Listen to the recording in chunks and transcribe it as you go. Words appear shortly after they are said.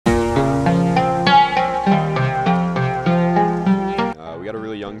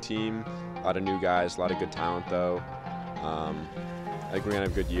young team, a lot of new guys, a lot of good talent though. I think we're gonna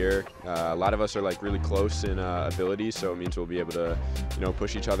have a good year. A lot of us are like really close in ability, so it means we'll be able to,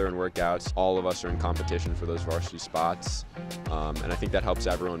 push each other in workouts. All of us are in competition for those varsity spots, and I think that helps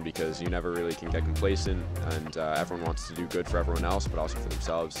everyone because you never really can get complacent, and everyone wants to do good for everyone else, but also for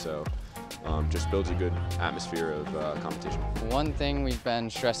themselves. So just builds a good atmosphere of competition. One thing we've been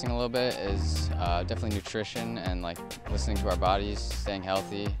stressing a little bit is definitely nutrition and like listening to our bodies, staying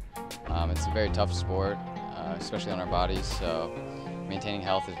healthy. It's a very tough sport, especially on our bodies, so maintaining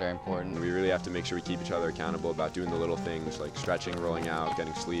health is very important. We really have to make sure we keep each other accountable about doing the little things like stretching, rolling out,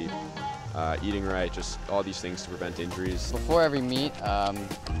 getting sleep, eating right, just all these things to prevent injuries. Before every meet,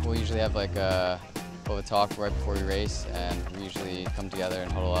 we'll usually have like a talk right before we race, and we usually come together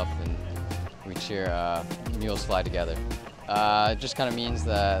and huddle up and we cheer mules fly together. It just kind of means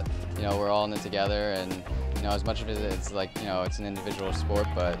that we're all in it together, and as much of it it's like it's an individual sport,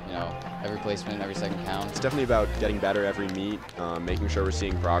 but every placement, every second counts. It's definitely about getting better every meet, making sure we're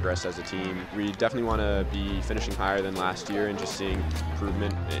seeing progress as a team. We definitely want to be finishing higher than last year and just seeing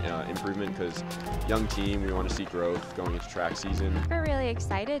improvement because young team, we want to see growth going into track season. We're really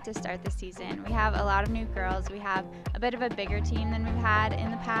excited to start the season. We have a lot of new girls. We have a bit of a bigger team than we've had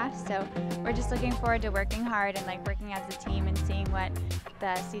in the past, so we're just looking forward to working hard and like working as a team and seeing what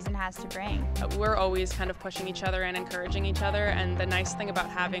the season has to bring. We're always kind of pushing each other and encouraging each other, and the nice thing about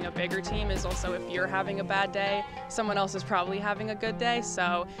having a bigger team is also if you're having a bad day, someone else is probably having a good day,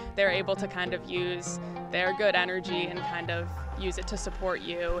 so they're able to kind of use their good energy and kind of use it to support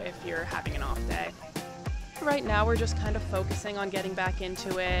you if you're having an off day. Right now we're just kind of focusing on getting back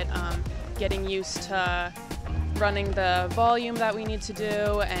into it, getting used to running the volume that we need to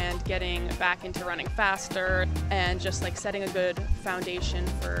do and getting back into running faster and just like setting a good foundation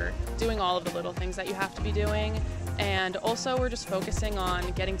for doing all of the little things that you have to be doing. And also we're just focusing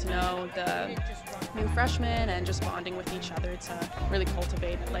on getting to know the new freshmen and just bonding with each other to really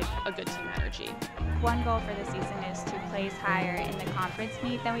cultivate like a good team energy. One goal for the season is to place higher in the conference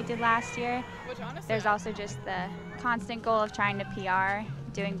meet than we did last year. There's also just the constant goal of trying to PR,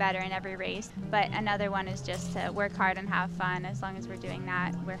 doing better in every race, but another one is just to work hard and have fun. As long as we're doing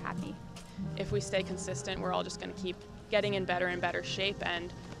that, we're happy. If we stay consistent, we're all just going to keep getting in better and better shape,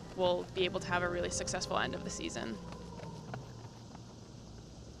 and we'll be able to have a really successful end of the season.